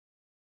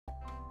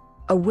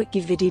a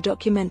WikiVidi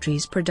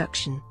documentaries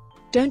production.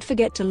 Don't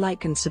forget to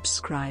like and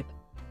subscribe.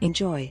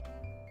 Enjoy.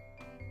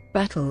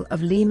 Battle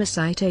of Lima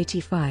Site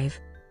 85.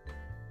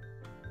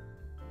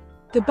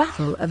 The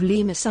Battle of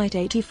Lima Site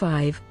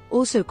 85,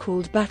 also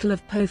called Battle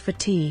of Phou Pha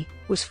Thi,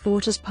 was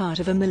fought as part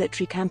of a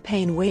military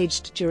campaign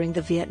waged during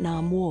the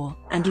Vietnam War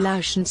and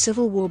Laotian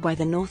Civil War by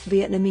the North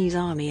Vietnamese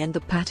Army and the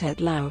Pathet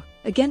Lao,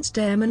 against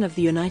airmen of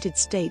the United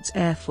States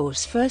Air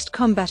Force 1st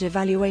Combat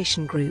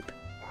Evaluation Group.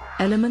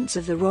 Elements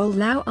of the Royal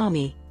Lao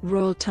Army,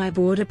 Royal Thai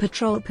Border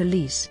Patrol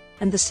Police,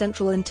 and the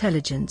Central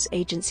Intelligence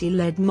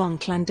Agency-led Hmong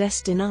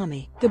Clandestine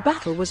Army. The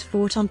battle was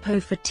fought on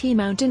Phou Pha Thi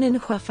Mountain in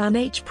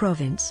Houaphanh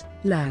Province,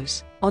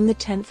 Laos, on the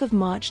 10th of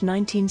March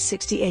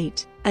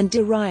 1968, and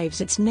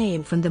derives its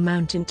name from the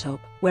mountaintop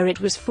where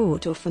it was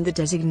fought or from the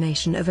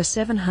designation of a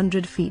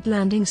 700-feet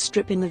landing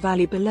strip in the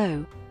valley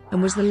below,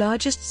 and was the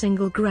largest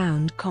single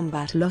ground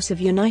combat loss of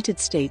United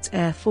States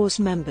Air Force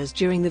members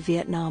during the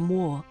Vietnam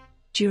War.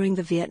 During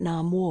the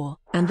Vietnam War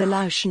and the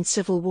Laotian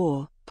Civil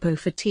War, Phou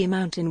Pha Thi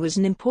Mountain was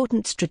an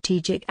important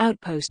strategic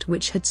outpost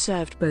which had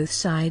served both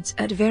sides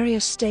at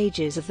various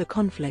stages of the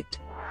conflict.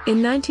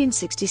 In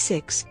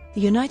 1966,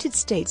 the United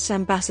States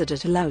ambassador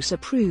to Laos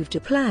approved a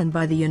plan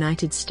by the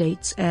United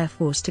States Air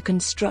Force to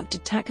construct a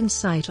TACAN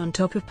site on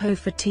top of Phou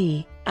Pha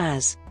Thi,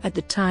 as, at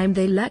the time,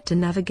 they lacked a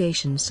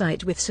navigation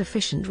site with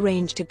sufficient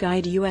range to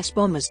guide U.S.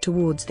 bombers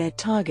towards their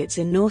targets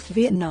in North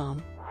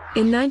Vietnam.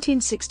 In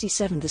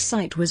 1967 the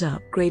site was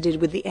upgraded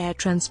with the air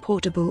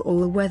transportable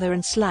all-weather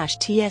and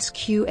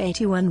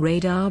TSQ-81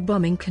 radar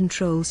bombing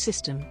control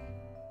system.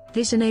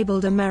 This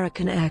enabled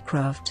American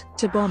aircraft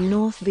to bomb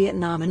North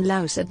Vietnam and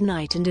Laos at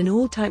night and in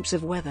all types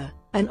of weather,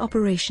 an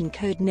operation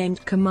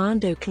codenamed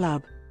Commando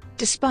Club.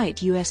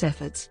 Despite U.S.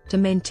 efforts to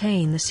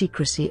maintain the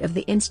secrecy of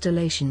the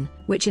installation,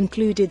 which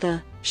included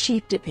the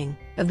sheep dipping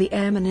of the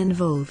airmen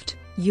involved,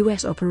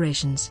 U.S.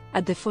 operations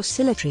at the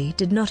facility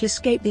did not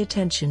escape the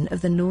attention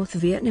of the North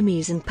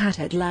Vietnamese and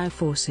Pathet Lao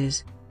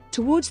forces.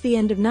 Towards the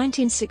end of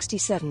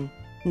 1967,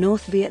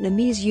 North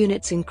Vietnamese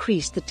units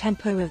increased the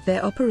tempo of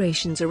their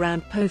operations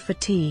around Phou Pha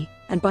Thi,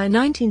 and by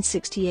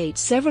 1968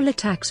 several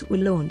attacks were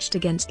launched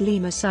against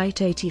Lima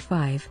Site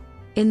 85.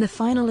 In the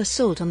final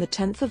assault on the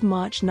 10th of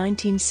March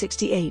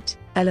 1968,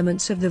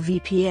 elements of the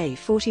VPA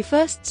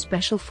 41st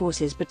Special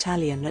Forces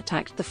Battalion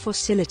attacked the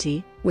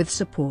facility, with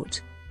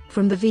support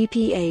from the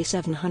VPA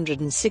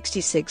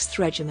 766th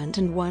Regiment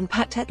and 1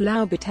 Pathet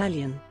Lao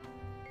Battalion.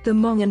 The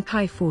Hmong and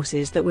Pai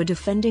forces that were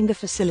defending the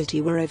facility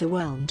were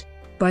overwhelmed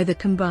by the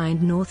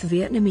combined North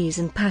Vietnamese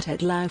and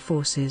Pathet Lao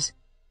forces.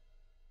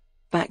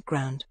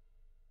 Background: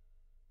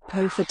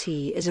 Phou Pha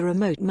Thi is a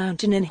remote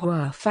mountain in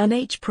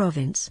Houaphanh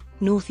Province,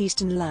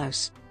 northeastern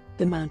Laos.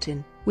 The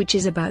mountain, which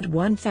is about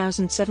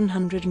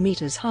 1,700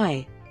 meters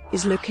high,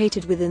 is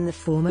located within the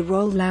former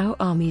Royal Lao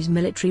Army's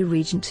Military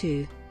Region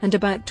 2, and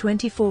about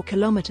 24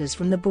 kilometers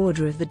from the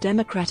border of the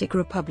Democratic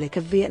Republic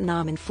of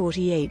Vietnam and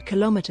 48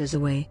 kilometers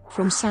away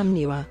from Sam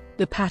Nua,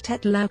 the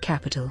Pathet Lao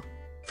capital.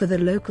 For the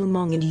local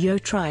Hmong and Yo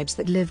tribes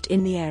that lived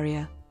in the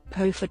area,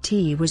 Phou Pha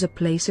Thi was a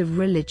place of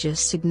religious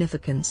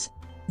significance.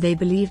 They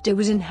believed it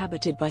was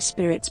inhabited by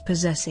spirits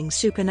possessing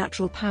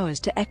supernatural powers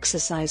to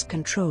exercise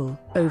control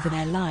over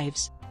their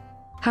lives.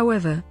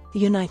 However, the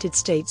United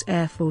States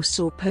Air Force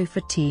saw Phou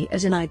Pha Thi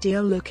as an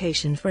ideal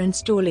location for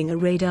installing a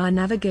radar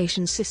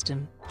navigation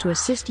system to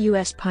assist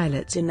U.S.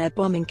 pilots in their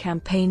bombing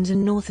campaigns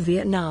in North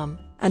Vietnam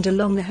and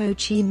along the Ho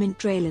Chi Minh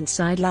Trail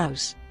inside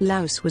Laos.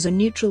 Laos was a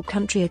neutral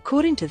country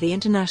according to the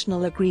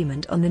International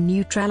Agreement on the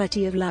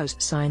Neutrality of Laos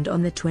signed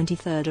on the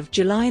 23rd of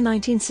July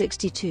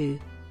 1962.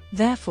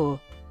 Therefore,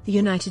 the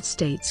United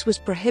States was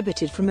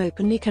prohibited from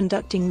openly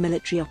conducting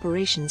military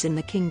operations in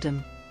the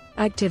kingdom.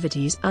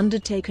 Activities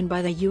undertaken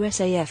by the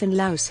USAF in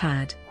Laos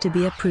had to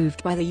be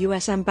approved by the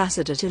U.S.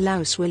 Ambassador to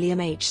Laos William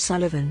H.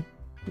 Sullivan.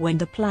 When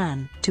the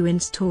plan to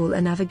install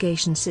a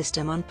navigation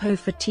system on Phou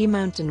Pha Thi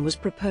Mountain was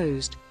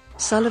proposed,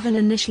 Sullivan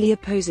initially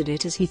opposed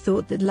it as he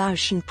thought that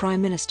Laotian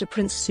Prime Minister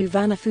Prince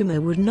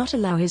Suvarnabhumi would not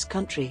allow his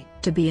country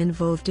to be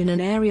involved in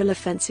an aerial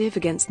offensive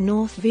against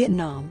North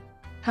Vietnam.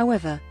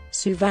 However,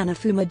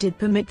 Suvarnabhumi did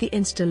permit the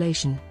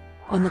installation,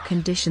 on the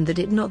condition that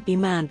it not be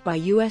manned by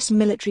U.S.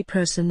 military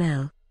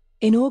personnel.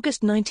 In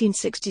August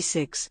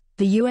 1966,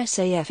 the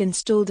USAF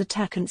installed a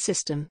TACAN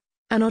system,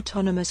 an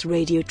autonomous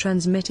radio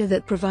transmitter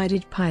that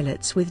provided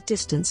pilots with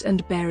distance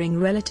and bearing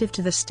relative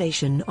to the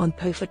station on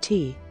Phou Pha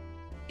Thi.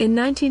 In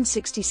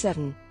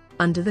 1967,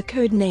 under the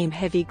code name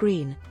Heavy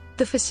Green,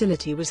 the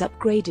facility was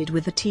upgraded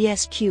with the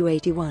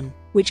TSQ-81,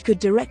 which could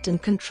direct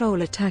and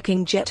control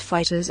attacking jet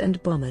fighters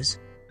and bombers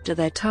to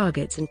their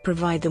targets and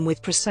provide them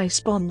with precise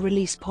bomb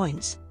release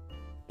points.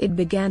 It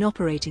began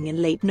operating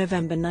in late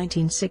November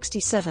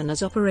 1967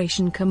 as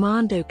Operation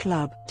Commando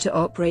Club to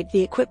operate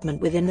the equipment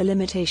within the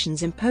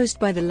limitations imposed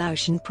by the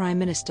Laotian Prime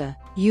Minister.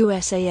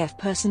 USAF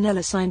personnel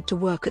assigned to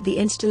work at the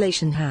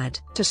installation had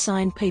to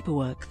sign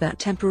paperwork that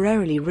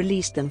temporarily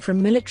released them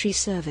from military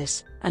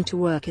service, and to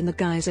work in the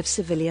guise of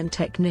civilian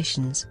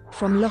technicians.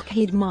 From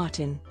Lockheed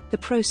Martin, the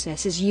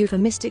process is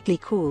euphemistically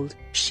called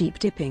sheep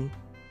dipping.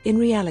 In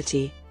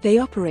reality, They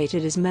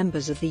operated as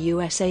members of the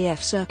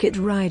USAF Circuit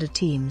Rider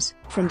teams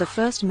from the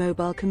 1st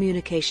Mobile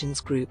Communications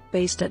Group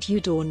based at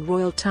Udon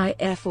Royal Thai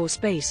Air Force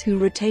Base, who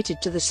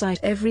rotated to the site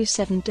every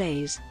 7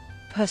 days.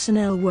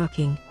 Personnel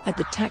working at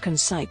the Takan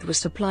site was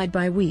supplied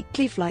by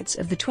weekly flights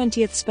of the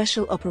 20th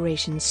Special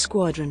Operations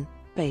Squadron,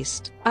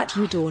 based at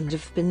Udon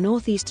Dvin,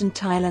 northeastern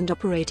Thailand,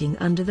 operating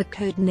under the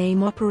code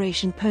name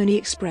Operation Pony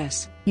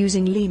Express,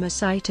 using Lima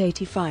Site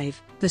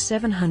 85, the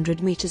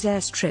 700 meters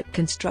airstrip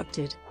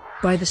constructed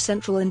by the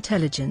Central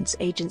Intelligence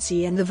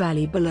Agency in the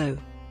valley below.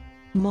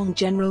 Hmong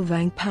General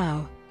Vang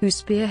Pao, who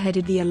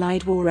spearheaded the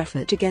Allied war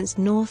effort against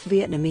North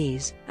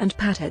Vietnamese and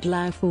Pathet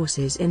Lao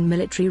forces in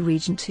Military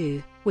Region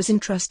 2, was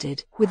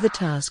entrusted with the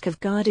task of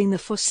guarding the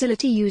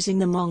facility using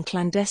the Hmong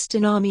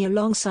clandestine army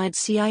alongside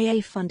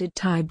CIA-funded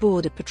Thai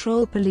Border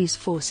Patrol police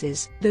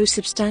forces. Though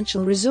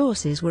substantial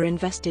resources were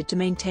invested to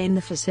maintain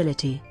the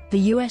facility,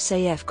 the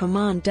USAF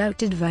command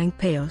doubted Vang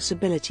Pao's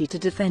ability to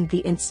defend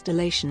the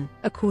installation.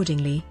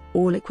 Accordingly,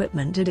 all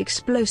equipment had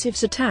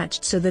explosives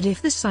attached so that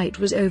if the site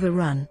was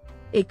overrun,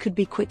 it could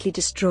be quickly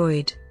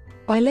destroyed.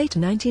 By late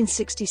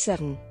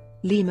 1967,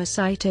 Lima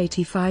Site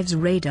 85's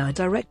radar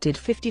directed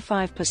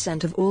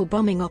 55% of all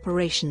bombing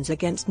operations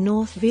against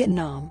North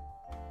Vietnam.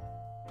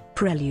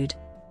 Prelude.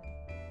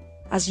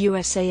 As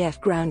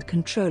USAF ground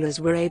controllers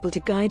were able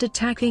to guide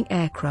attacking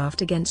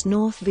aircraft against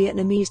North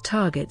Vietnamese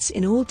targets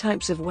in all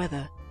types of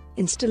weather,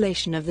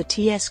 installation of the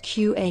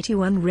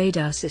TSQ-81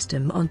 radar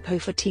system on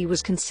Phou Pha Thi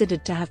was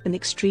considered to have been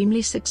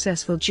extremely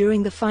successful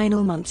during the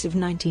final months of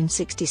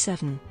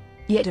 1967.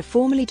 Yet a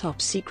formerly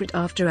top-secret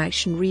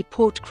after-action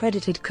report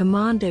credited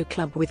Commando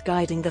Club with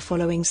guiding the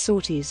following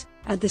sorties.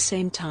 At the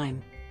same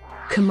time,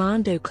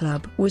 Commando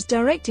Club was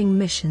directing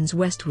missions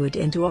westward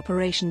into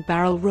Operation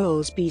Barrel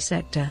Rolls B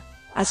sector,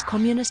 as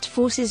Communist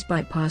forces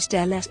bypassed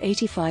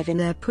LS-85 in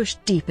their push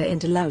deeper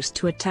into Laos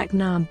to attack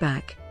Nam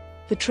Bac.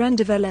 The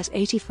trend of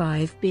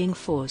LS-85 being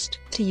forced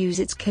to use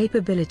its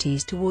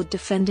capabilities toward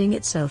defending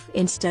itself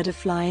instead of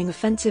flying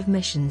offensive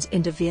missions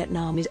into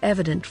Vietnam is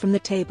evident from the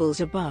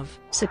tables above.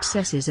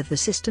 Successes of the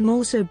system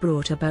also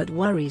brought about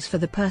worries for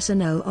the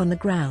personnel on the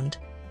ground.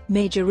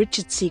 Major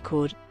Richard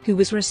Secord, who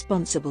was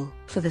responsible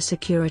for the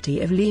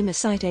security of Lima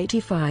Site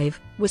 85,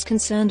 was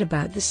concerned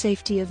about the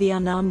safety of the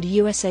unarmed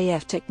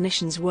USAF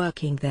technicians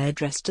working there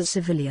dressed as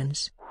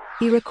civilians.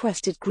 He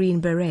requested Green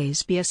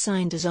Berets be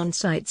assigned as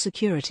on-site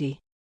security.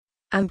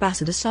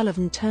 Ambassador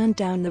Sullivan turned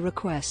down the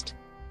request.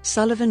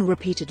 Sullivan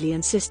repeatedly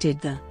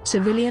insisted the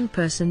civilian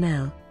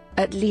personnel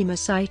at Lima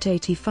Site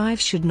 85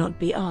 should not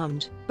be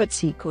armed, but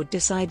Secord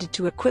decided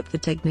to equip the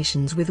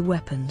technicians with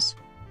weapons.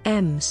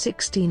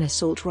 M16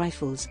 assault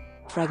rifles,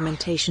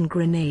 fragmentation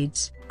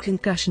grenades,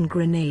 concussion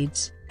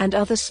grenades, and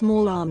other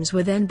small arms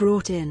were then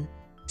brought in.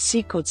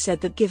 Secord said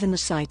that given the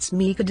site's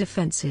meager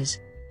defenses,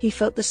 he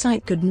felt the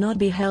site could not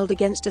be held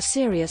against a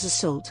serious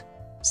assault.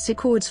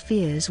 Secord's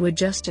fears were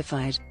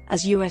justified,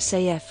 as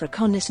USAF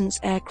reconnaissance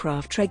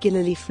aircraft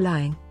regularly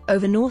flying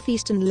over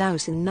northeastern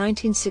Laos in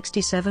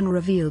 1967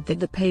 revealed that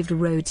the paved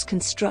roads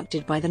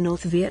constructed by the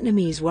North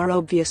Vietnamese were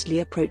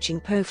obviously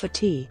approaching Phou Pha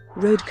Thi.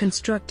 Road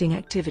constructing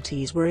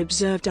activities were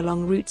observed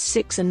along routes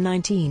 6 and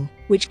 19,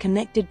 which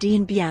connected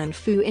Dien Bien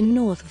Phu in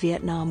North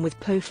Vietnam with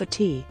Phou Pha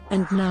Thi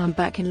and Nam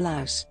Bac in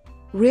Laos.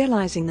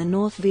 Realizing the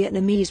North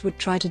Vietnamese would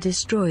try to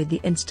destroy the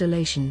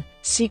installation,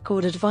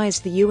 Secord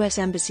advised the U.S.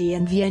 Embassy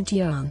in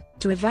Vientiane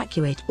to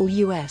evacuate all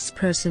U.S.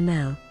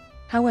 personnel.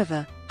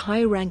 However,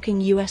 high-ranking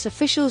U.S.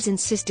 officials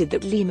insisted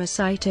that Lima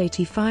Site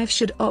 85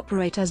 should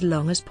operate as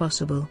long as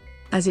possible,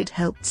 as it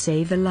helped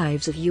save the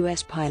lives of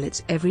U.S.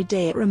 pilots every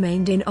day it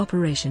remained in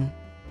operation.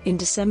 In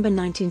December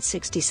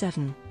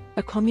 1967,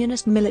 a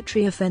communist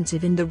military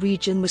offensive in the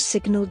region was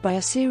signaled by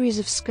a series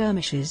of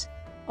skirmishes.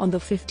 On the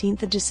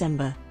 15th of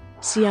December,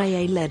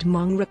 CIA-led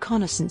Hmong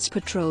reconnaissance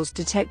patrols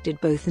detected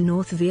both the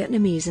North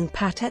Vietnamese and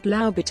Pathet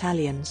Lao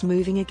battalions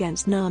moving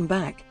against Nam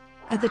Bac,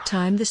 at the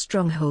time the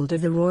stronghold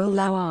of the Royal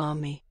Lao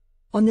Army.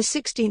 On the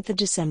 16th of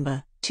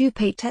December, two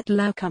Pathet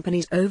Lao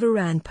companies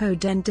overran Po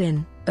Den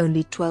Din,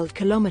 only 12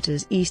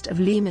 kilometers east of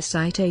Lima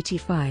Site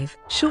 85.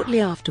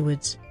 Shortly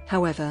afterwards,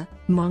 however,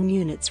 Hmong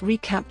units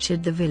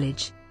recaptured the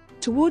village.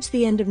 Towards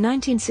the end of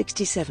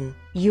 1967,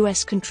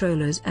 U.S.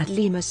 controllers at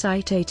Lima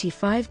Site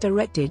 85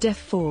 directed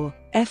F-4,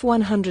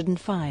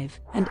 F-105,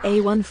 and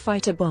A-1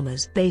 fighter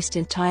bombers based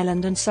in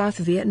Thailand and South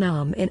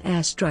Vietnam in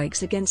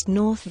airstrikes against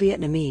North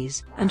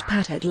Vietnamese and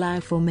Pathet Lao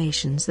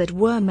formations that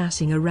were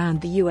massing around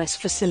the U.S.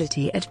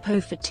 facility at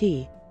Phou Pha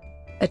Thi.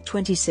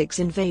 26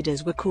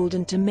 invaders were called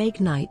in to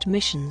make night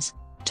missions,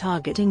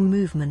 targeting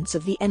movements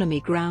of the enemy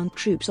ground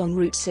troops on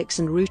Route 6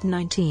 and Route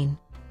 19.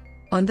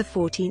 On the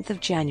 14th of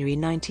January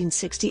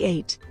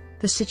 1968,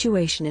 the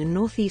situation in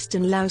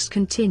northeastern Laos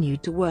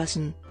continued to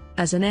worsen,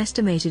 as an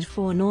estimated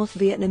 4 North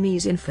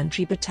Vietnamese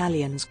infantry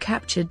battalions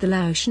captured the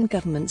Laotian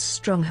government's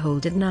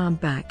stronghold at Nam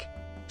Bac.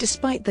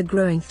 Despite the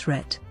growing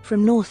threat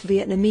from North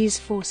Vietnamese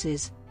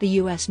forces, the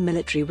U.S.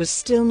 military was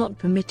still not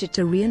permitted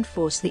to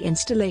reinforce the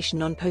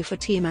installation on Phou Pha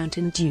Thi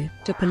Mountain due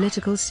to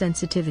political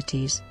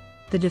sensitivities.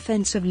 The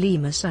defense of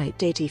Lima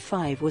Site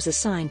 85 was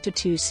assigned to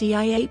 2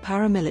 CIA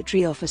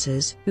paramilitary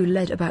officers who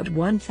led about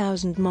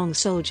 1,000 Hmong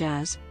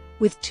soldiers,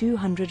 with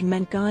 200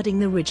 men guarding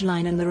the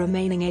ridgeline and the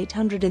remaining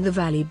 800 in the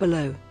valley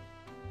below.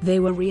 They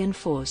were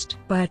reinforced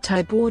by a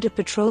Thai Border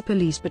Patrol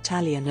Police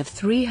battalion of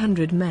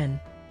 300 men.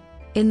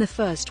 In the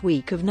first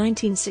week of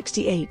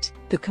 1968,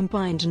 the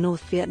combined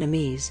North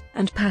Vietnamese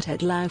and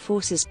Pathet Lao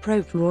forces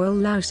probed Royal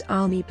Laos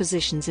Army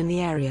positions in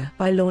the area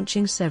by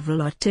launching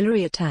several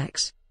artillery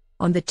attacks.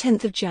 On the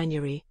 10th of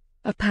January,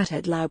 a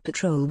Pathet Lao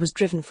patrol was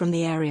driven from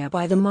the area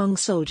by the Hmong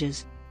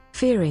soldiers,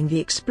 fearing the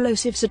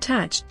explosives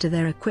attached to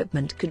their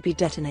equipment could be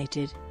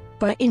detonated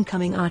by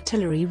incoming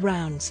artillery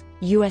rounds.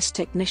 U.S.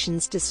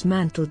 technicians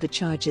dismantled the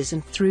charges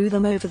and threw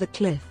them over the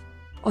cliff.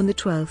 On the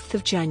 12th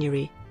of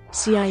January,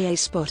 CIA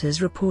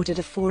spotters reported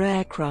a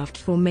 4-aircraft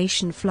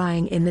formation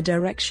flying in the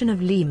direction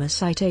of Lima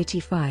Site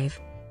 85.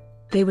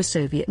 They were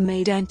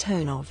Soviet-made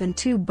Antonov and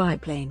 2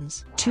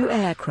 biplanes. 2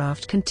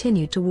 aircraft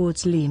continued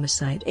towards Lima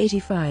Site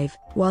 85,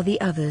 while the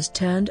others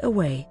turned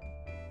away.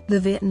 The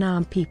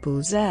Vietnam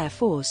People's Air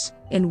Force,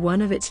 in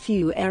one of its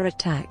few air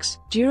attacks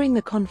during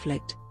the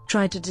conflict,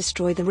 tried to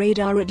destroy the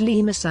radar at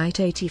Lima Site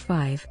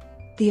 85.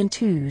 The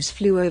An-2s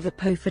flew over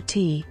Phou Pha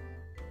Thi,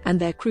 and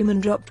their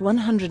crewmen dropped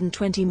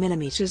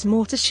 120mm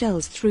mortar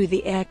shells through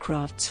the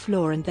aircraft's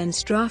floor and then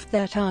strafed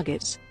their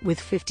targets with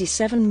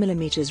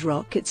 57mm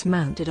rockets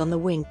mounted on the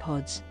wing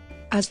pods.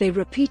 As they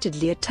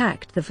repeatedly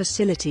attacked the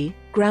facility,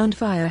 ground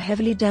fire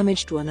heavily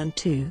damaged one and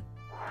 2,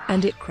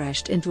 and it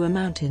crashed into a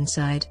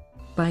mountainside.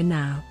 By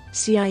now,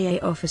 CIA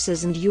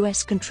officers and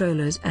U.S.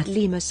 controllers at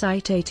Lima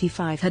Site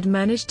 85 had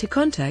managed to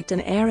contact an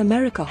Air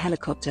America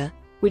helicopter,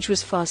 which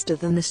was faster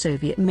than the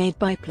Soviet-made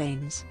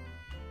biplanes.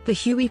 The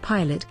Huey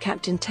pilot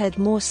Captain Ted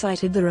Moore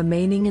sighted the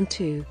remaining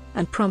An-2,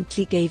 and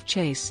promptly gave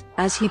chase.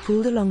 As he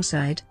pulled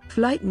alongside,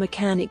 flight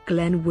mechanic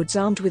Glenn Woods,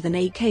 armed with an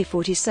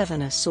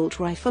AK-47 assault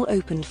rifle,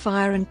 opened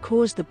fire and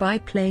caused the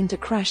biplane to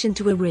crash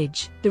into a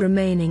ridge. The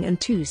remaining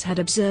An-2s had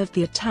observed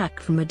the attack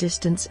from a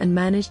distance and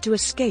managed to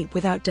escape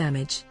without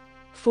damage.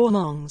 4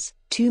 Hmongs,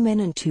 2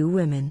 men and 2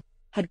 women,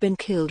 had been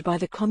killed by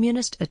the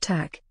communist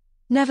attack.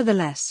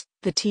 Nevertheless,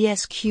 the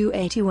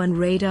TSQ-81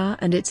 radar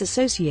and its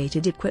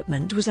associated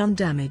equipment was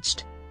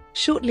undamaged.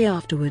 Shortly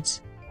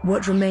afterwards,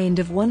 what remained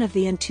of one of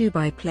the An-2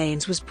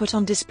 biplanes was put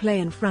on display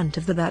in front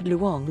of the Bat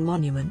Luang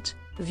Monument,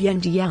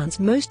 Vientiane's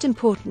most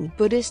important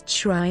Buddhist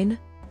shrine,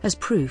 as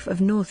proof of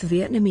North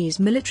Vietnamese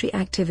military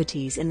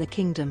activities in the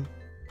kingdom.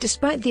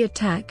 Despite the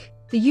attack,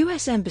 the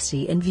U.S.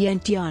 Embassy in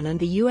Vientiane and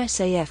the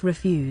USAF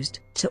refused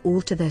to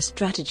alter their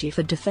strategy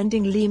for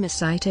defending Lima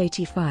Site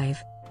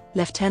 85.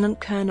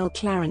 Lieutenant Colonel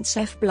Clarence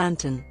F.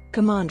 Blanton,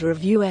 commander of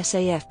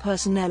USAF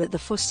personnel at the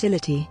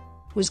facility,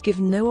 was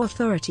given no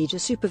authority to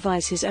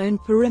supervise his own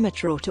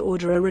perimeter or to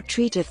order a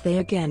retreat if they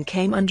again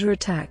came under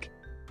attack.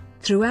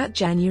 Throughout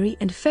January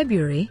and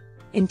February,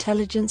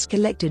 intelligence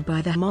collected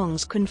by the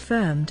Hmongs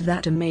confirmed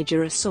that a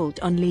major assault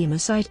on Lima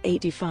Site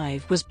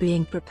 85 was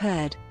being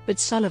prepared, but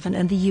Sullivan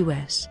and the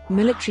U.S.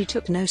 military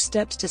took no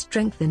steps to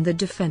strengthen the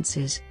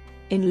defenses.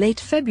 In late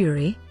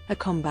February, a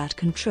combat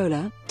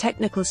controller,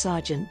 Technical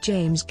Sergeant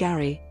James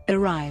Gary,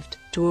 arrived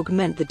to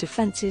augment the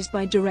defenses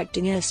by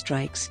directing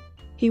airstrikes.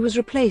 He was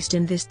replaced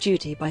in this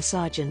duty by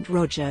Sergeant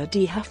Roger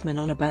D. Huffman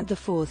on about the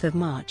 4th of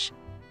March.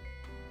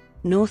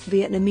 North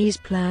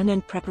Vietnamese plan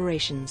and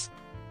preparations.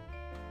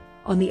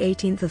 On the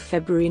 18th of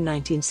February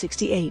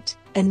 1968,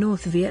 a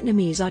North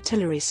Vietnamese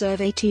artillery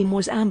survey team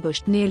was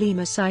ambushed near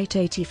Lima Site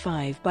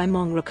 85 by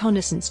Hmong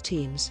reconnaissance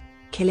teams,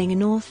 killing a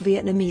North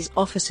Vietnamese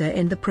officer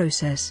in the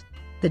process.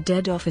 The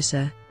dead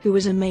officer, who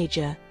was a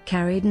major,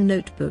 carried a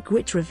notebook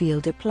which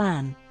revealed a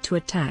plan to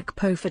attack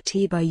Phou Pha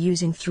Thi by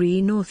using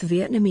 3 North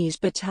Vietnamese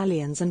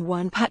battalions and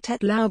 1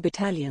 Pathet Lao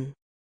battalion.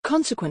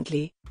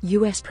 Consequently,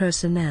 U.S.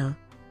 personnel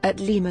at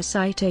Lima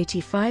Site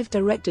 85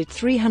 directed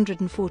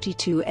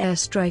 342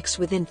 airstrikes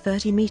within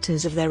 30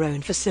 meters of their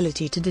own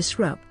facility to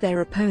disrupt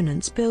their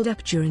opponent's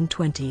build-up during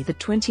the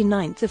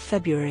 29th of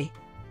February.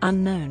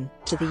 Unknown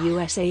to the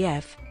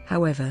USAF,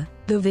 however,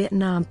 the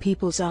Vietnam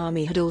People's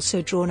Army had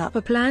also drawn up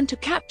a plan to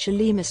capture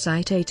Lima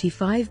Site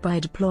 85 by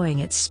deploying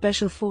its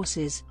special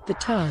forces. The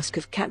task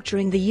of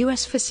capturing the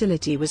U.S.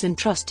 facility was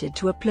entrusted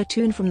to a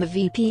platoon from the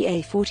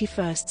VPA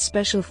 41st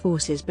Special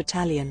Forces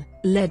Battalion,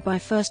 led by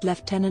 1st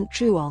Lieutenant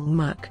Truong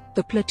Muc.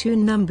 The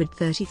platoon numbered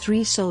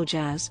 33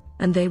 soldiers,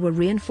 and they were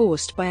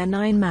reinforced by a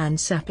 9-man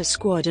sapper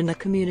squad and a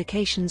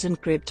communications and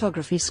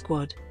cryptography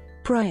squad.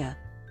 Prior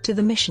to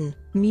the mission,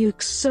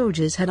 Muc's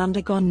soldiers had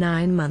undergone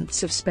 9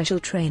 months of special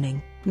training,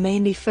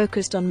 mainly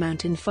focused on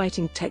mountain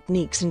fighting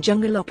techniques and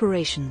jungle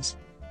operations.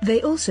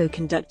 They also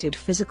conducted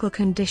physical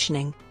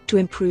conditioning, to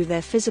improve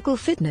their physical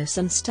fitness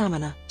and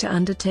stamina, to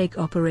undertake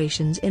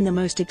operations in the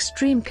most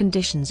extreme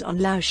conditions on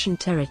Laotian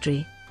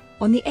territory.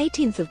 On the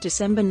 18th of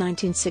December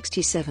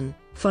 1967,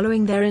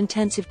 following their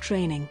intensive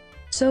training,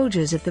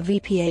 soldiers of the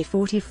VPA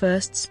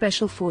 41st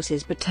Special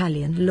Forces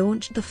Battalion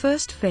launched the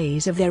first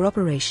phase of their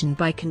operation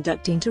by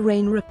conducting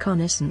terrain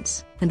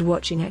reconnaissance and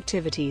watching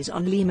activities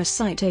on Lima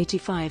Site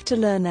 85 to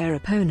learn their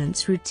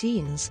opponent's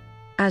routines.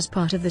 as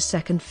part of the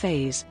second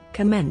phase,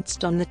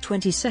 commenced on the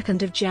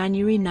 22nd of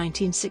January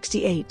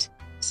 1968.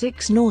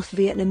 6 North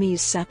Vietnamese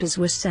sappers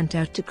were sent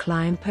out to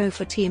climb Phou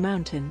Pha Thi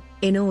mountain,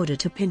 in order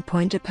to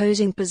pinpoint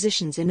opposing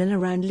positions in and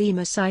around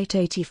Lima Site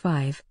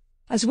 85,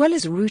 as well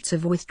as routes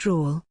of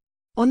withdrawal.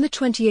 On the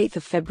 28th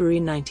of February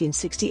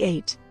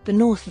 1968, the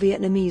North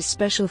Vietnamese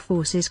Special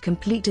Forces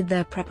completed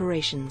their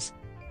preparations,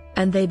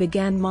 and they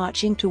began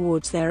marching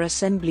towards their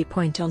assembly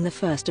point on the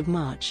 1st of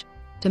March.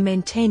 To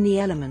maintain the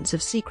elements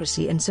of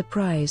secrecy and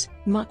surprise,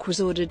 MUC was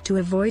ordered to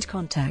avoid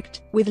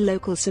contact with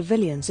local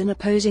civilians and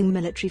opposing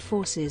military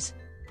forces.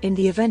 In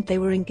the event they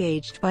were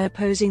engaged by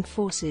opposing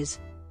forces,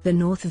 the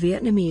North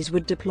Vietnamese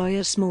would deploy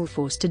a small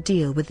force to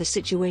deal with the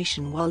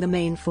situation while the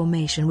main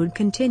formation would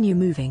continue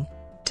moving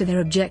to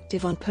their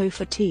objective on Phou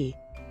Pha Thi.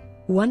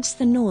 Once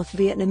the North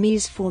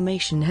Vietnamese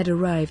formation had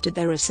arrived at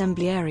their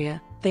assembly area,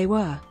 they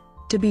were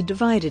to be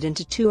divided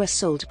into 2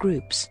 assault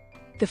groups.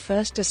 The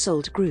first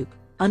assault group,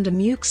 under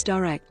MUC's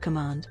direct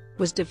command,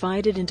 was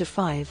divided into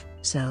 5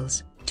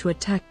 cells to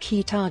attack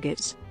key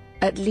targets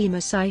at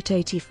Lima Site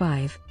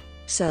 85.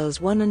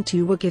 Cells 1 and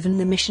 2 were given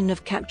the mission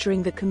of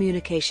capturing the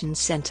communications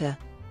center,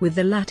 with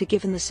the latter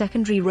given the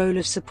secondary role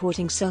of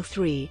supporting Cell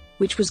 3,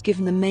 which was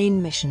given the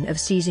main mission of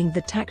seizing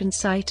the Tacan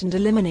site and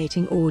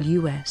eliminating all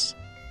U.S.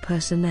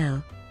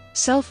 personnel.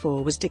 Cell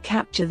 4 was to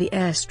capture the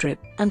airstrip,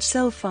 and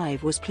Cell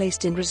 5 was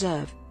placed in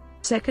reserve.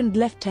 Second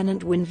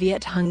Lieutenant Win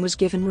Viet Hung was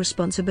given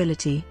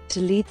responsibility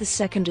to lead the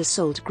second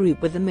assault group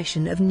with the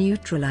mission of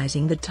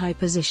neutralizing the Thai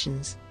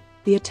positions.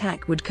 The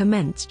attack would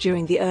commence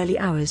during the early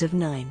hours of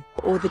 9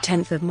 or the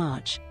 10th of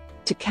March.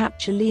 To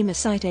capture Lima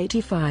Site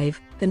 85,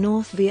 the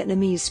North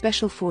Vietnamese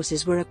Special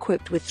Forces were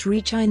equipped with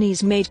 3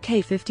 Chinese-made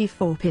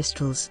K-54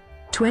 pistols,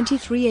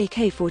 23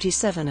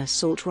 AK-47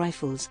 assault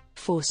rifles,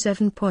 4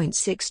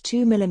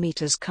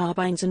 7.62mm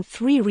carbines and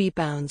 3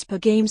 rebounds per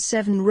game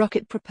 7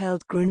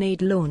 rocket-propelled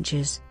grenade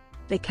launchers.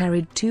 They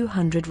carried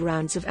 200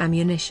 rounds of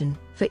ammunition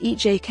for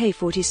each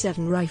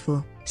AK-47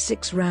 rifle,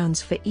 6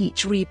 rounds for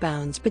each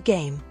rebounds per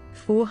game,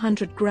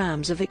 400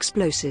 grams of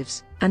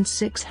explosives, and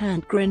 6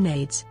 hand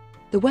grenades.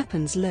 The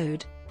weapons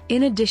load,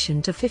 in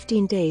addition to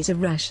 15 days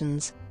of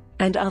rations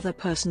and other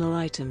personal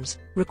items,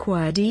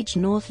 required each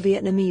North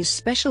Vietnamese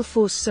Special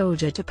Force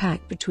soldier to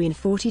pack between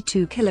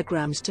 42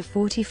 kilograms to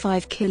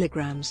 45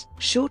 kilograms.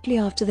 Shortly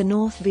after the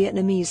North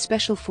Vietnamese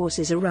Special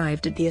Forces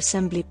arrived at the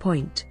assembly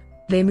point,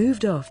 they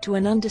moved off to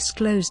an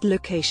undisclosed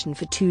location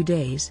for 2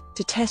 days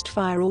to test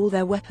fire all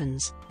their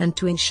weapons and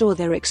to ensure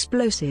their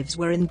explosives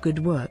were in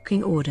good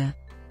working order.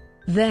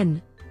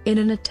 Then, in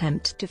an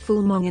attempt to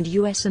fool Hmong and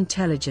U.S.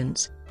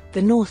 intelligence,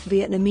 the North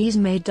Vietnamese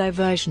made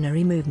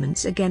diversionary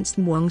movements against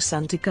Muang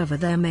Son to cover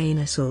their main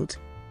assault.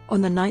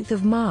 On the 9th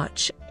of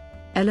March,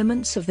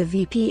 elements of the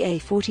VPA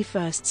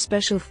 41st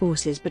Special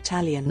Forces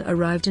Battalion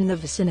arrived in the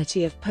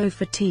vicinity of Phou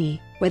Pha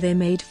Thi, where they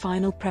made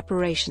final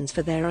preparations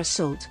for their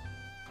assault.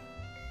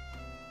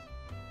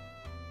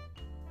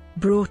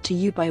 Brought to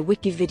you by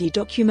WikiVidi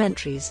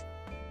Documentaries.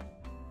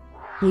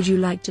 Would you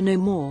like to know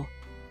more?